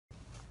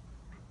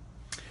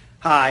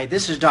Hi,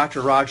 this is Dr.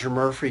 Rodger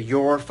Murphree,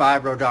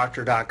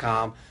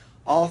 YourFibroDoctor.com,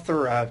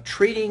 author of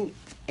Treating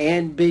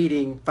and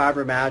Beating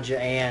Fibromyalgia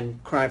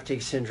and Chronic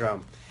Fatigue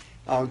Syndrome.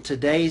 On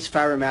today's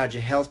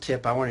Fibromyalgia Health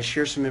Tip, I want to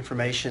share some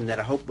information that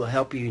I hope will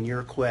help you in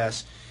your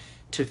quest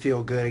to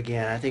feel good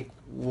again. I think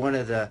one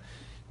of the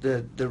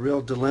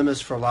real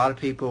dilemmas for a lot of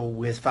people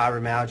with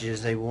fibromyalgia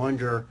is they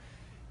wonder,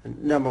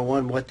 number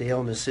one, what the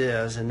illness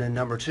is, and then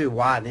number two,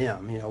 why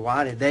them?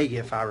 Why did they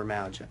get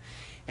fibromyalgia?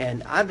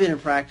 And I've been in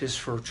practice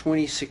for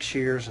 26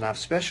 years, and I've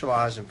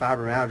specialized in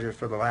fibromyalgia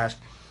for the last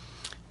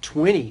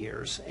 20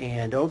 years.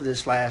 And over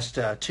this last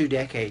 2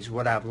 decades,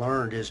 what I've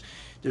learned is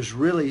there's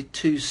really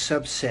two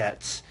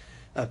subsets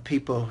of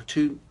people,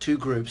 two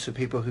groups of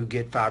people who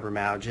get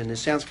fibromyalgia. And it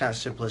sounds kind of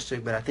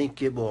simplistic, but I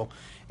think it'll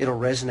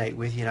resonate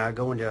with you. And I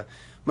go into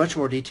much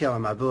more detail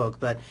in my book.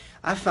 But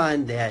I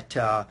find that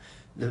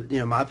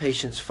my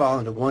patients fall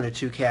into one of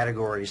two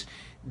categories.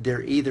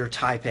 They're either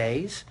type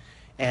A's.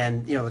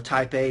 And the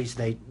type A's,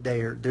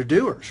 they're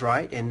doers,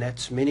 right? And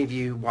that's many of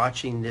you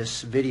watching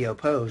this video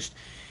post.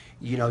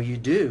 You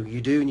do,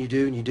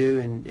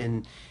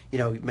 and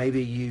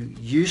maybe you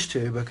used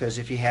to, because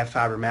if you have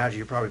fibromyalgia,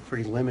 you're probably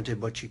pretty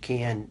limited what you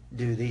can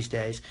do these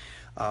days.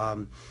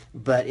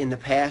 But in the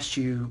past,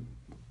 you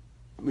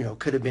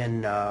could have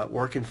been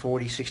working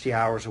 40, 60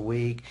 hours a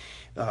week,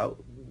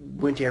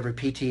 went to every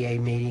PTA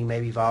meeting,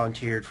 maybe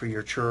volunteered for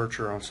your church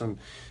or on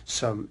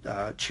some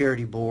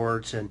charity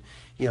boards, and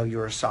you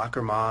were a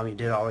soccer mom, you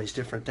did all these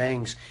different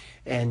things,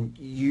 and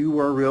you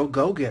were a real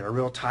go-getter, a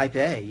real type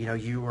A,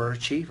 you were an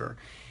achiever.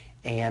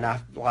 And a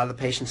lot of the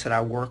patients that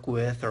I work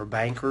with are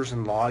bankers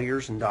and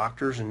lawyers and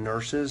doctors and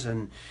nurses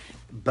and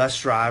bus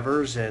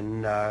drivers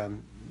and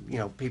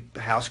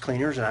house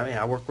cleaners, and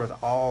I work with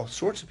all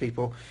sorts of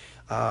people.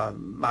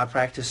 My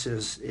practice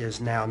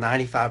is now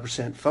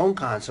 95% phone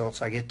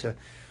consults. I get to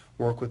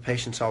work with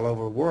patients all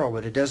over the world,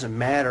 but it doesn't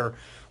matter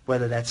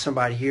whether that's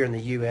somebody here in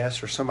the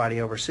U.S. or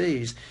somebody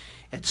overseas.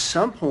 At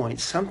some point,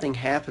 something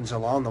happens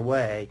along the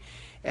way,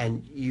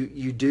 and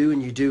you do,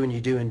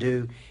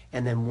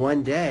 and then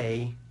one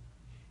day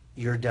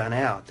you're done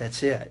out.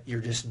 That's it.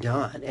 You're just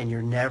done, and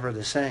you're never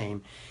the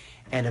same.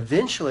 And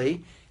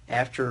eventually,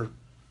 after,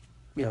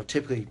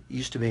 typically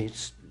used to be,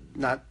 it's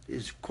not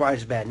as quite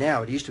as bad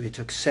now. It used to be it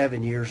took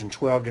 7 years and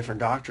 12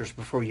 different doctors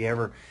before you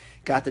ever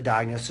got the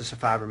diagnosis of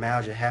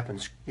fibromyalgia. It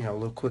happens, a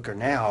little quicker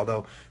now,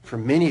 although for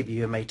many of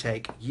you it may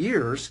take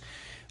years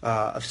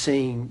of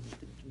seeing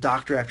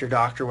doctor after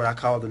doctor, what I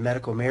call the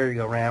medical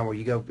merry-go-round, where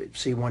you go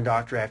see one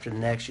doctor after the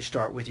next. You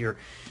start with your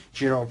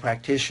general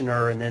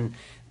practitioner, and then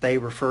they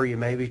refer you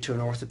maybe to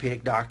an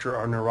orthopedic doctor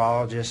or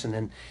neurologist, and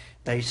then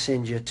they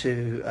send you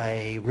to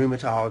a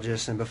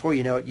rheumatologist, and before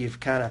you know it,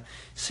 you've kind of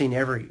seen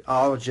every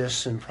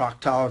ologist and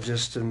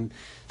proctologist and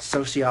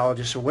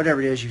sociologist or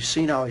whatever it is. You've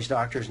seen all these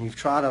doctors, and you've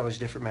tried all these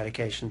different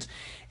medications,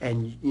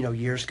 and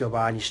years go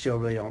by and you still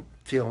really don't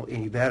feel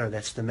any better.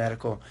 That's the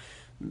medical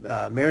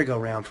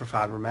merry-go-round for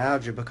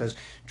fibromyalgia, because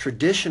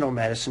traditional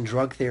medicine,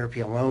 drug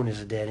therapy alone,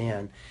 is a dead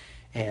end.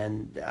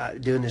 And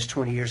doing this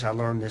 20 years, I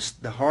learned this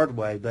the hard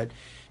way, but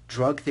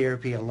drug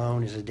therapy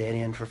alone is a dead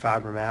end for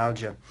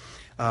fibromyalgia.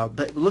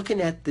 But looking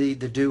at the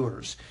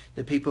doers,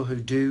 the people who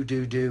do,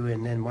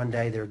 and then one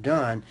day they're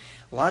done,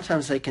 a lot of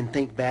times they can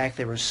think back,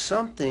 there was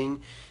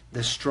something,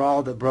 the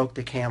straw that broke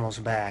the camel's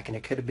back, and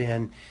it could have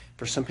been,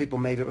 for some people,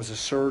 maybe it was a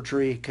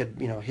surgery, it could,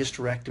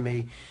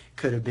 hysterectomy,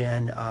 could have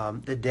been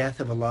the death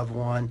of a loved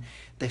one.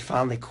 They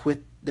finally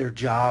quit their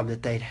job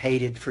that they'd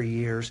hated for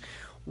years,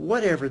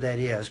 whatever that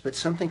is, but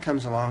something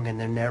comes along and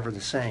they're never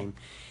the same.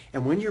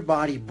 And when your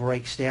body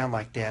breaks down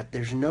like that,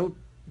 there's no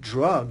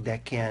drug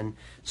that can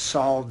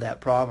solve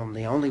that problem.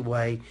 The only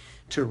way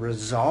to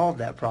resolve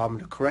that problem,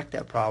 to correct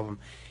that problem,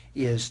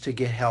 is to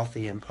get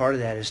healthy, and part of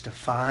that is to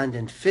find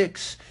and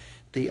fix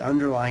the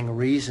underlying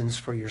reasons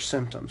for your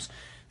symptoms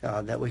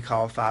that we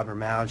call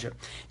fibromyalgia.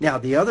 Now,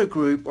 the other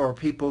group are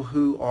people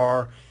who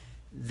are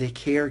the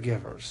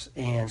caregivers,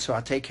 and so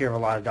I take care of a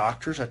lot of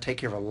doctors, I take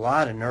care of a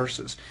lot of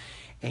nurses,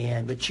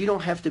 but you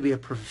don't have to be a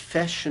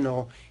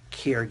professional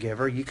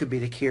caregiver. You could be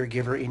the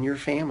caregiver in your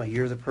family.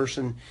 You're the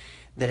person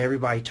that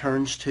everybody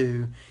turns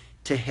to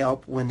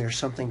help when there's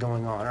something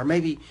going on, or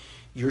maybe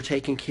you're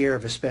taking care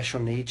of a special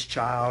needs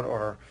child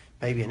or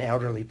maybe an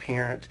elderly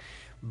parent,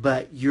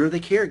 but you're the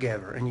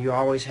caregiver, and you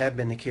always have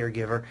been the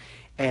caregiver,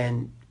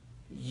 and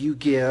you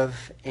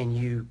give and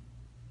you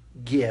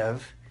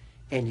give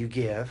and you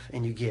give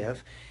and you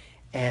give,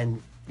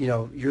 and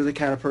you're the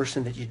kind of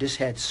person that you just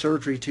had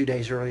surgery 2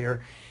 days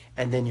earlier,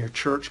 and then your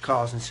church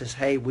calls and says,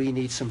 hey, we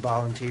need some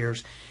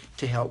volunteers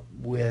to help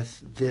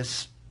with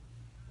this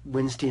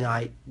Wednesday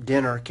night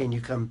dinner. Can you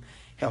come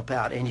help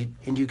out? And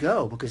you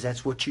go, because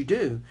that's what you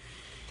do.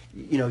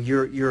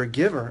 You're a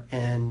giver,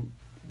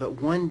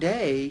 but one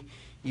day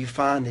you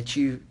find that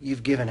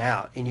you've given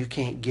out and you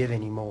can't give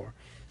anymore.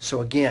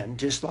 So again,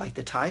 just like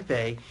the type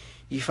A,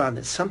 you find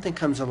that something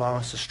comes along,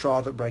 it's the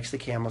straw that breaks the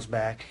camel's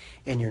back,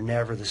 and you're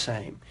never the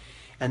same.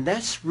 And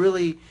that's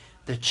really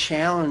the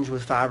challenge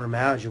with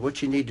fibromyalgia.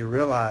 What you need to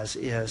realize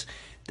is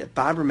that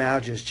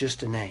fibromyalgia is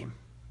just a name.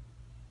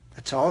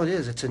 That's all it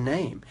is. It's a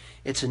name.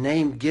 It's a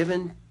name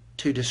given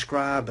to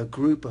describe a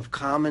group of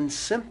common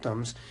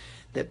symptoms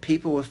that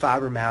people with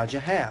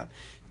fibromyalgia have.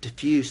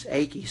 Diffuse,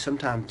 achy,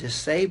 sometimes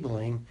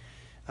disabling,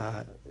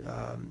 uh,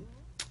 um,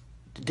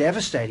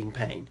 devastating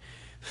pain.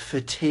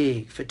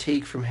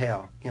 Fatigue from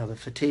hell. The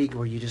fatigue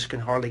where you just can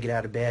hardly get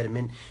out of bed,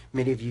 and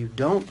many of you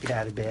don't get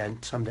out of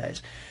bed some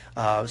days.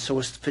 So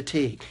it's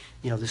fatigue,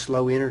 this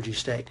low energy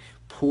state,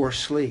 poor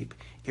sleep,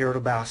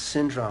 irritable bowel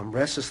syndrome,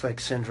 restless leg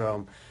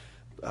syndrome,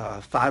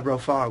 fibro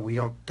fog, we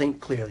don't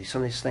think clearly,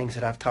 some of these things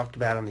that I've talked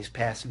about on these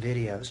past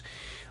videos.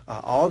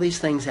 All these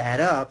things add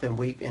up, and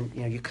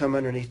you come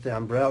underneath the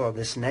umbrella of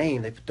this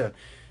name. They put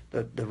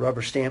the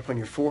rubber stamp on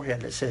your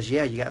forehead that says,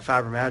 yeah, you got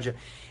fibromyalgia,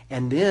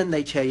 and then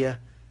they tell you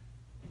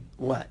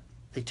what?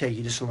 They tell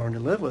you just learn to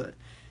live with it.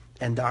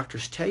 And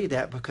doctors tell you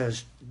that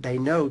because they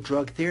know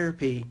drug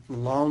therapy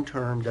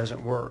long-term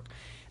doesn't work.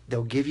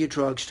 They'll give you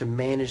drugs to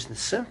manage the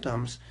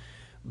symptoms,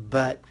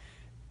 but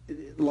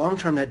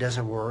long-term that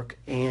doesn't work.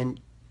 And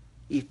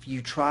if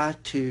you try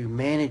to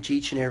manage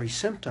each and every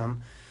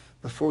symptom,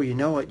 before you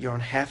know it, you're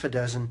on half a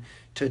dozen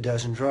to a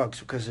dozen drugs,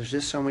 because there's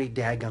just so many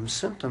daggum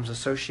symptoms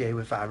associated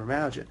with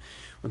fibromyalgia.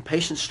 When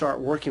patients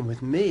start working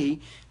with me,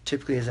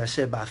 typically, as I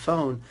said, by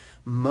phone,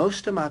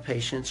 most of my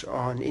patients are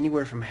on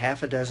anywhere from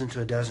half a dozen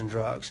to a dozen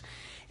drugs.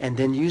 And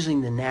then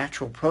using the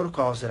natural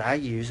protocols that I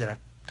use, that I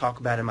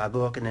talk about in my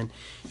book, and then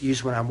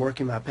use when I'm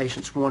working with my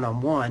patients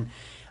one-on-one,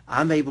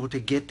 I'm able to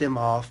get them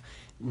off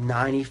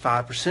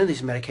 95% of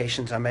these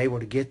medications. I'm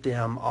able to get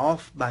them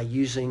off by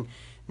using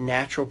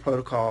natural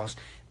protocols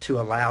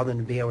to allow them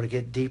to be able to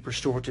get deep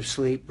restorative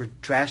sleep,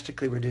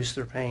 drastically reduce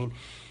their pain,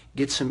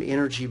 get some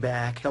energy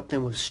back, help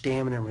them with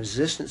stamina and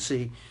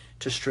resistancy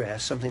to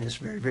stress, something that's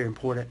very, very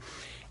important.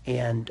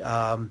 And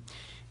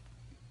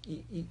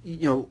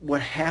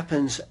what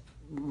happens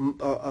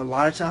a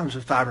lot of times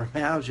with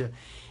fibromyalgia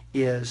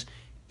is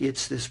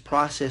it's this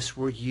process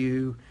where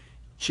you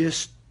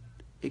just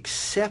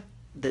accept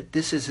that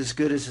this is as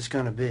good as it's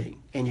going to be,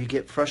 and you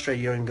get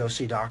frustrated. You don't even go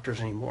see doctors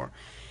anymore,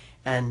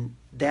 and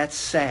that's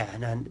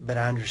sad. But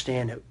I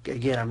understand it.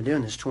 Again, I've been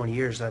doing this 20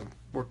 years. I've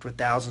worked with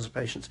thousands of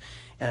patients,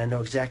 and I know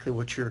exactly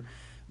what you're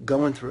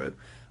going through.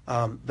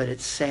 But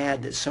it's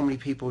sad that so many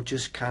people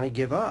just kind of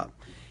give up.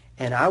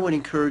 And I would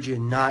encourage you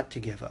not to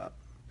give up.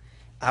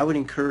 I would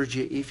encourage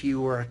you, if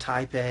you were a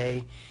type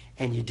A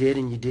and you did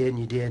and you did and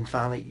you did, and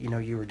finally,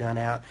 you were done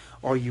out,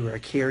 or you were a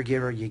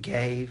caregiver, you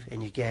gave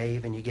and you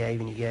gave and you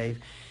gave and you gave,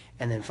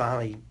 and then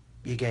finally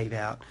you gave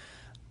out.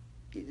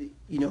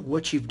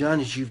 What you've done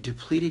is you've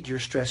depleted your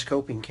stress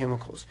coping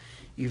chemicals.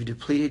 You've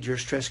depleted your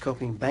stress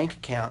coping bank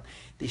account,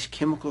 these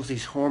chemicals,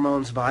 these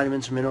hormones,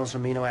 vitamins, minerals,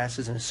 amino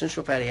acids, and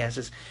essential fatty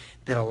acids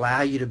that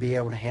allow you to be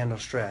able to handle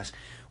stress.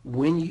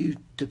 When you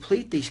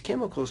deplete these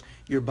chemicals,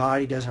 your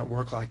body doesn't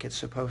work like it's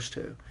supposed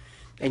to.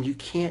 And you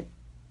can't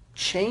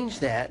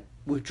change that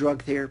with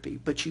drug therapy,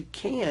 but you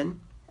can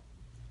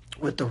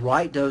with the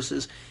right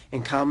doses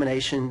and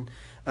combination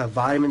of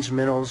vitamins,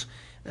 minerals,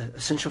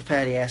 essential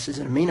fatty acids,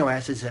 and amino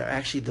acids that are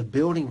actually the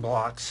building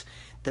blocks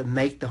that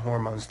make the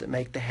hormones, that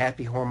make the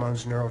happy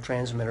hormones,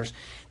 neurotransmitters,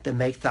 that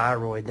make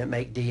thyroid, that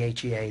make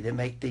DHEA, that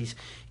make these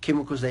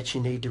chemicals that you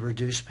need to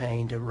reduce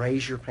pain, to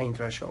raise your pain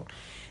threshold.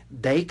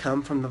 They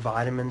come from the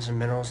vitamins and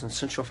minerals and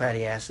essential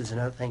fatty acids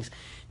and other things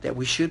that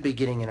we should be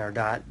getting in our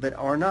diet, but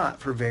are not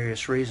for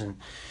various reasons.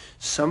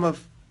 Some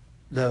of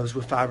those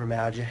with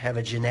fibromyalgia have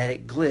a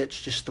genetic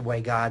glitch, just the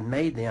way God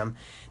made them.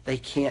 They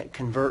can't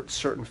convert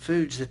certain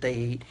foods that they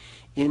eat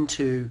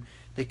into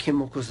the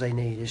chemicals they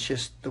need. It's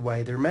just the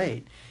way they're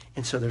made.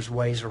 And so there's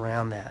ways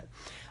around that.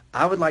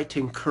 I would like to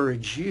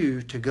encourage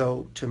you to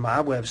go to my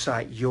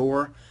website,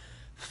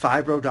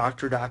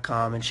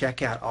 YourFibroDoctor.com, and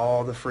check out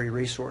all the free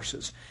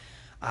resources.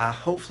 I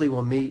hopefully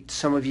will meet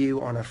some of you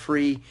on a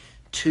free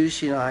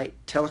Tuesday night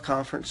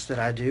teleconference that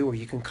I do, where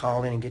you can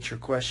call in and get your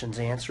questions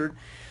answered.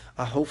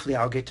 Hopefully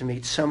I'll get to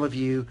meet some of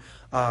you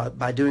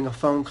by doing a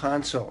phone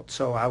consult.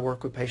 So I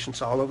work with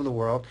patients all over the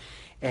world,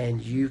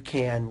 and you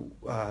can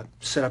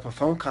set up a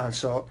phone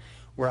consult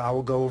where I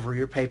will go over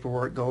your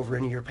paperwork, go over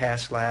any of your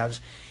past labs,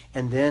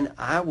 and then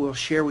I will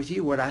share with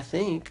you what I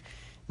think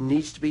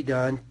needs to be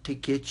done to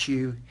get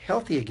you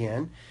healthy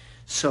again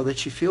so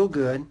that you feel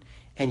good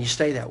and you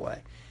stay that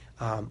way.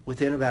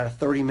 Within about a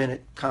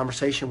 30-minute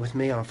conversation with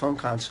me on a phone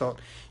consult,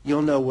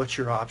 you'll know what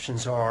your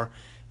options are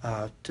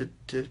to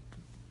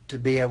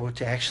be able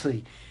to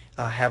actually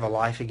have a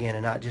life again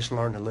and not just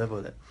learn to live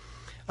with it.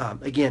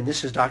 Again,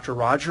 this is Dr.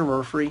 Rodger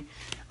Murphree,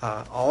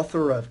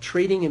 author of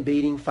Treating and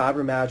Beating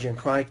Fibromyalgia and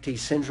Chronic Fatigue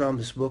Syndrome.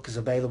 This book is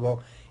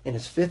available in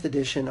its 5th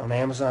edition on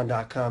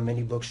Amazon.com,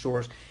 many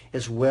bookstores,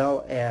 as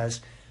well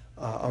as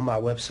on my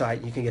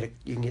website. You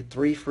can get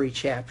 3 free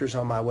chapters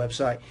on my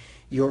website,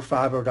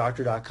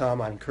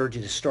 YourFibroDoctor.com. I encourage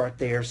you to start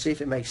there. See if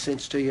it makes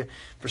sense to you.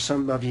 For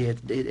some of you,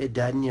 it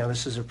doesn't.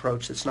 This is an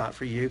approach that's not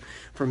for you.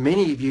 For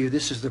many of you,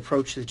 this is the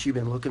approach that you've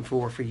been looking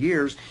for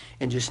years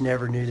and just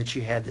never knew that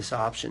you had this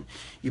option.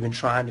 You've been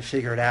trying to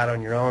figure it out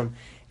on your own,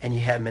 and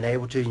you haven't been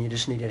able to, and you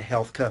just needed a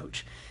health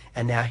coach.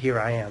 and now here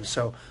I am.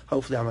 So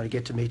hopefully I'm going to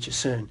get to meet you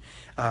soon.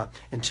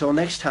 Until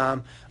next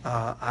time,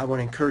 I want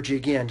to encourage you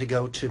again to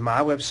go to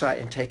my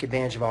website and take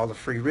advantage of all the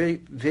free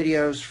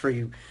videos,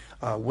 free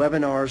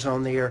webinars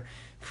on there,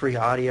 free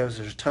audios.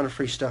 There's a ton of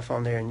free stuff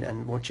on there, and I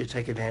want you to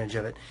take advantage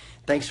of it.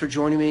 Thanks for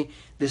joining me.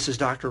 This is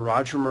Dr.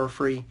 Rodger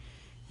Murphree,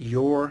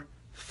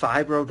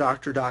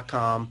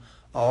 YourFibroDoctor.com,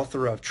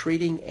 author of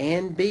Treating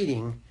and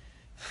Beating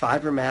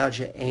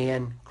Fibromyalgia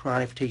and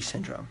Chronic Fatigue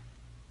Syndrome.